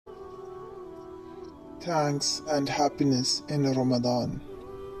thanks and happiness in Ramadan.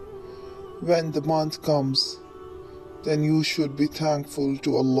 When the month comes, then you should be thankful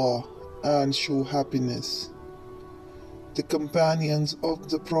to Allah and show happiness. The companions of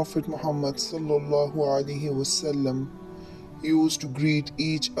the Prophet Muhammad ﷺ used to greet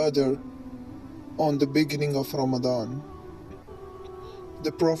each other on the beginning of Ramadan.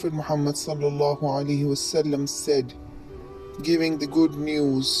 The Prophet Muhammad ﷺ said, giving the good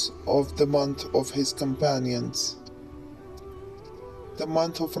news of the month of his companions, "The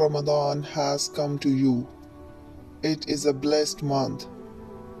month of Ramadan has come to you. It is a blessed month.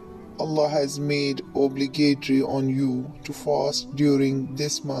 Allah has made obligatory on you to fast during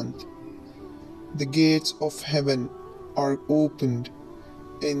this month. The gates of heaven are opened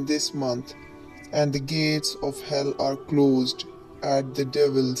in this month, and the gates of hell are closed, and the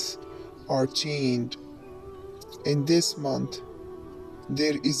devils are chained. In this month,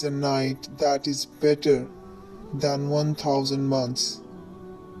 there is a night that is better than 1,000 months.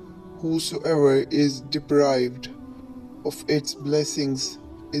 Whosoever is deprived of its blessings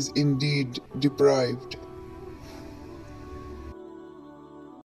is indeed deprived."